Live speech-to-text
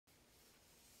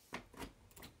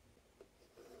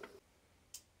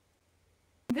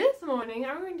This morning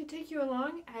I'm going to take you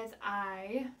along as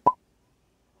I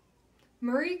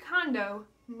Marie Kondo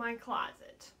my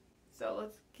closet. So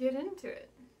let's get into it.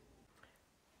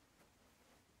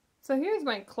 So here's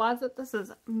my closet. This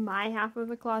is my half of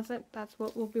the closet. That's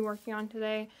what we'll be working on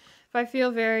today. If I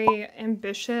feel very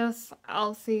ambitious,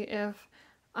 I'll see if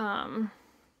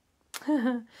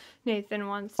Nathan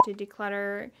wants to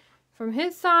declutter from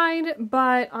his side,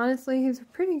 but honestly he's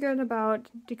pretty good about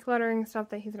decluttering stuff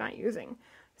that he's not using.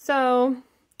 So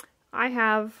I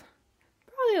have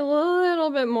probably a little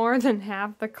bit more than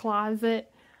half the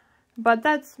closet, but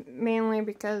that's mainly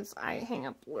because I hang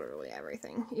up literally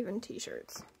everything, even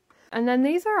t-shirts. And then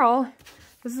these are all,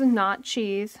 this is not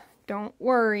cheese, don't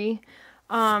worry.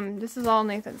 This is all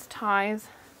Nathan's ties.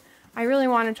 I really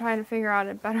want to try to figure out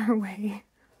a better way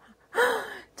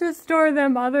to store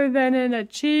them other than in a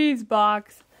cheese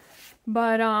box.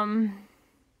 But,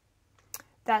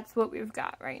 that's what we've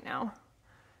got right now.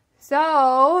 So,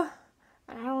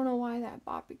 I don't know why that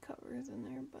boppy cover is in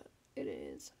there, but it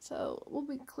is. So, we'll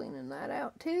be cleaning that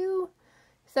out too.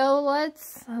 So,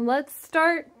 let's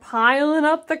start piling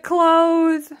up the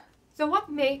clothes. So, what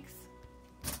makes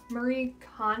Marie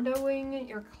Kondoing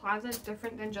your closet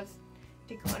different than just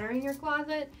decluttering your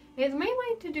closet is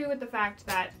mainly to do with the fact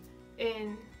that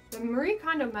in the Marie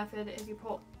Kondo method is you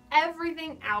pull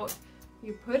everything out,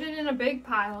 you put it in a big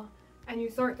pile, and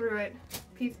you sort through it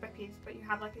piece by piece, but you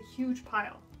have like a huge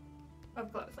pile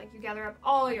of clothes. Like you gather up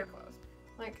all your clothes,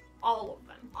 like all of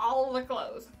them, all of the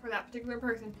clothes for that particular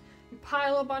person. You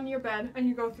pile up on your bed and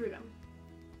you go through them.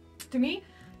 To me,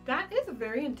 that is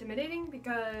very intimidating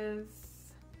because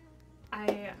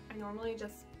I normally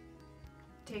just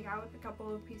take out a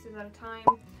couple of pieces at a time,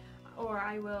 or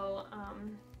I will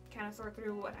kind of sort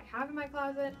through what I have in my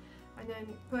closet and then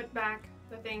put back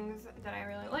the things that I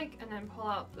really like and then pull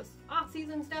out this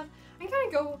off-season stuff. I kind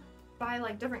of go by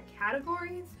like different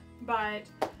categories, but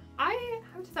I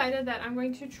have decided that I'm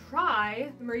going to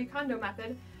try the Marie Kondo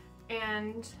method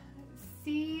and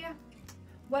see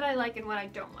what I like and what I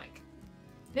don't like.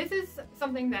 This is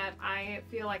something that I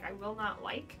feel like I will not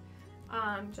like,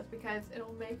 just because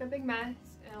it'll make a big mess.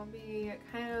 It'll be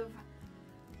kind of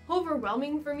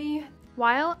overwhelming for me.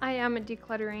 While I am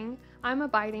decluttering, I'm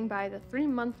abiding by the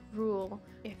 3-month rule.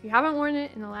 If you haven't worn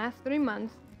it in the last 3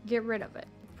 months, get rid of it.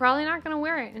 You're probably not going to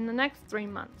wear it in the next 3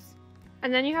 months.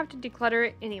 And then you have to declutter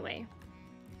it anyway.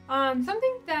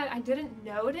 Something that I didn't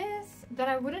notice, that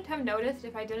I wouldn't have noticed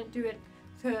if I didn't do it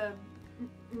to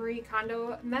Marie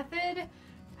Kondo method,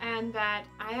 and that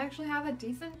I actually have a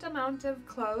decent amount of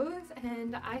clothes,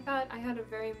 and I thought I had a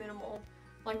very minimal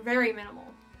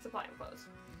supply of clothes.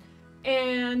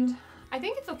 And I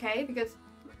think it's okay because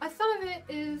some of it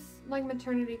is like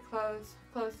maternity clothes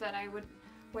that I would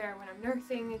wear when I'm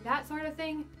nursing, that sort of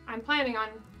thing. I'm planning on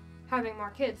having more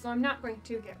kids, so I'm not going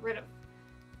to get rid of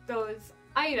those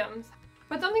items.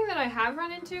 But something that I have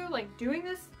run into, like doing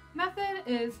this method,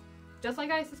 is just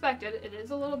like I suspected, it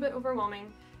is a little bit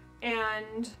overwhelming,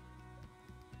 and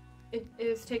it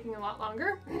is taking a lot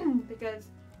longer because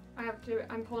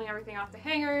I'm pulling everything off the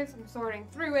hangers, I'm sorting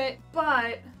through it,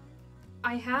 but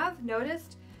I have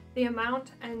noticed the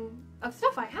amount of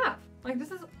stuff I have. Like, this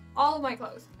is all of my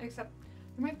clothes, except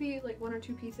there might be like 1 or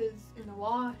 2 pieces in the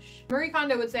wash. Marie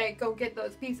Kondo would say, go get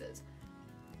those pieces.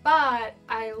 But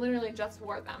I literally just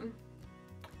wore them.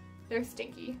 They're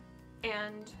stinky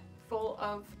and full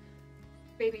of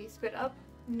baby spit up,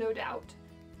 no doubt.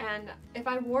 And if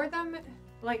I wore them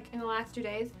like in the last 2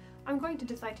 days, I'm going to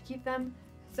decide to keep them.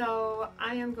 So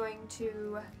I am going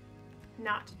to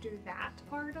not do that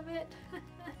part of it.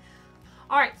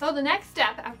 Alright, so the next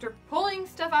step after pulling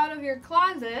stuff out of your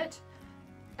closet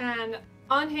and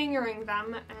unhangering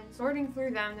them and sorting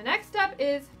through them, the next step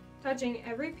is touching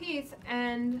every piece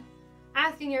and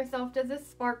asking yourself, does this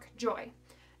spark joy?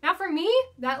 Now for me,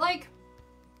 that I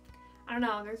don't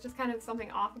know, there's just kind of something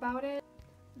off about it.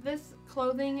 This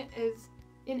clothing is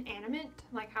inanimate.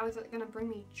 Like, how is it gonna bring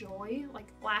me joy? Like,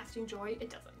 lasting joy? It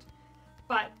doesn't.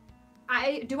 But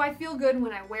do I feel good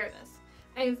when I wear this?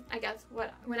 I guess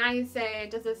when I say,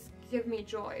 does this give me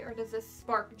joy or does this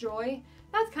spark joy?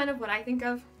 That's kind of what I think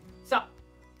of. So,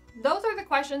 those are the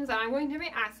questions that I'm going to be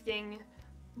asking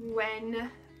when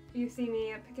you see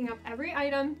me picking up every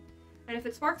item. And if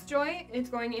it sparks joy, it's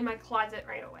going in my closet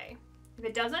right away. If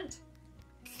it doesn't,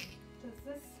 does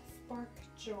this spark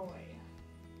joy?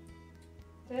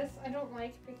 This I don't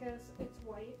like because it's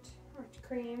white or it's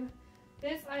cream.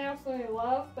 This I absolutely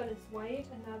love, but it's white,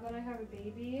 and now that I have a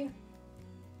baby.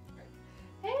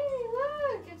 Hey,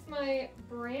 look! It's my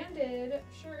branded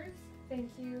shirts.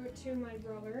 Thank you to my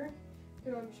brother,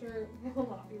 who I'm sure will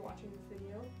not be watching this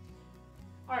video.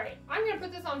 Alright, I'm gonna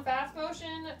put this on fast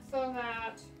motion so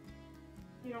that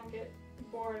you don't get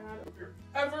bored out of your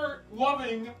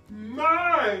ever-loving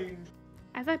mind.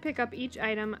 As I pick up each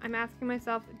item, I'm asking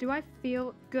myself, do I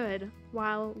feel good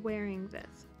while wearing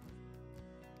this?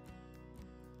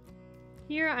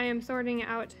 Here I am sorting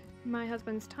out my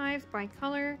husband's ties by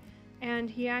color, and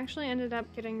he actually ended up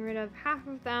getting rid of half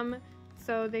of them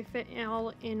so they fit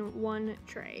all in one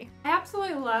tray. I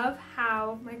absolutely love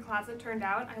how my closet turned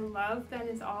out. I love that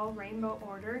it's all rainbow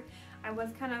order. I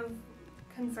was kind of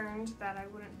concerned that I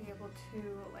wouldn't be able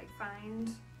to like find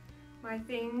my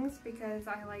things because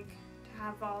I like to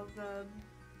have all the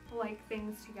like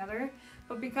things together,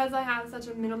 but because I have such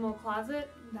a minimal closet,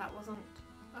 that wasn't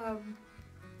a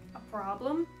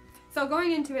problem. So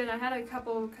going into it, I had a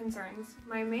couple of concerns.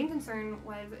 My main concern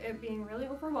was it being really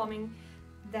overwhelming,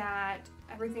 that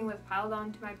everything was piled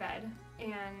onto my bed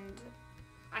and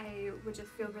I would just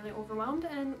feel really overwhelmed,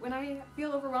 and when I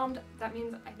feel overwhelmed, that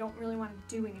means I don't really want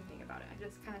to do anything about it. I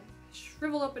just kind of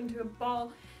shrivel up into a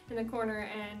ball in the corner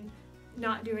and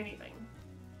not do anything.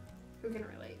 Who can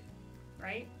relate,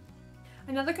 right?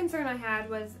 Another concern I had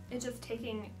was it just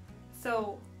taking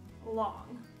so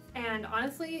long, and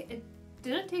honestly it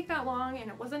didn't take that long and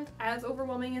it wasn't as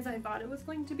overwhelming as I thought it was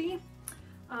going to be.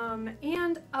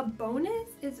 And a bonus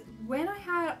is when I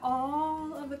had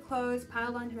all of the clothes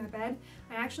piled onto my bed,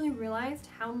 I actually realized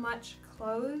how much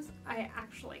clothes I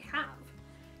actually have.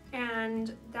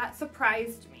 And that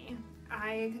surprised me.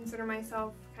 I consider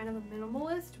myself kind of a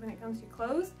minimalist when it comes to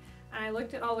clothes. And I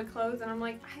looked at all the clothes and I'm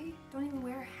like, I don't even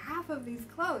wear half of these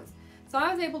clothes. So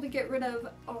I was able to get rid of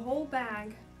a whole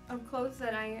bag of clothes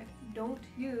that I don't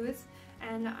use,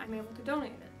 and I'm able to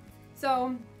donate it.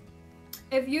 So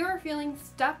if you're feeling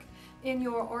stuck in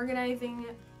your organizing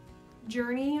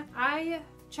journey, I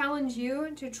challenge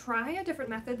you to try a different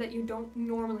method that you don't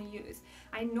normally use.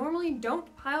 I normally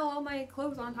don't pile all my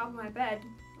clothes on top of my bed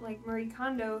like Marie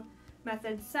Kondo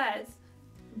Method says,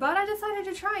 but I decided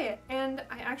to try it and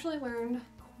I actually learned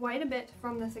quite a bit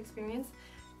from this experience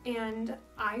and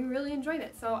I really enjoyed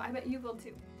it, so I bet you will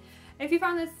too. If you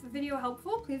found this video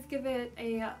helpful, please give it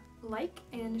a like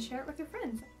and share it with your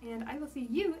friends, and I will see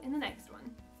you in the next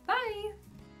one. Bye!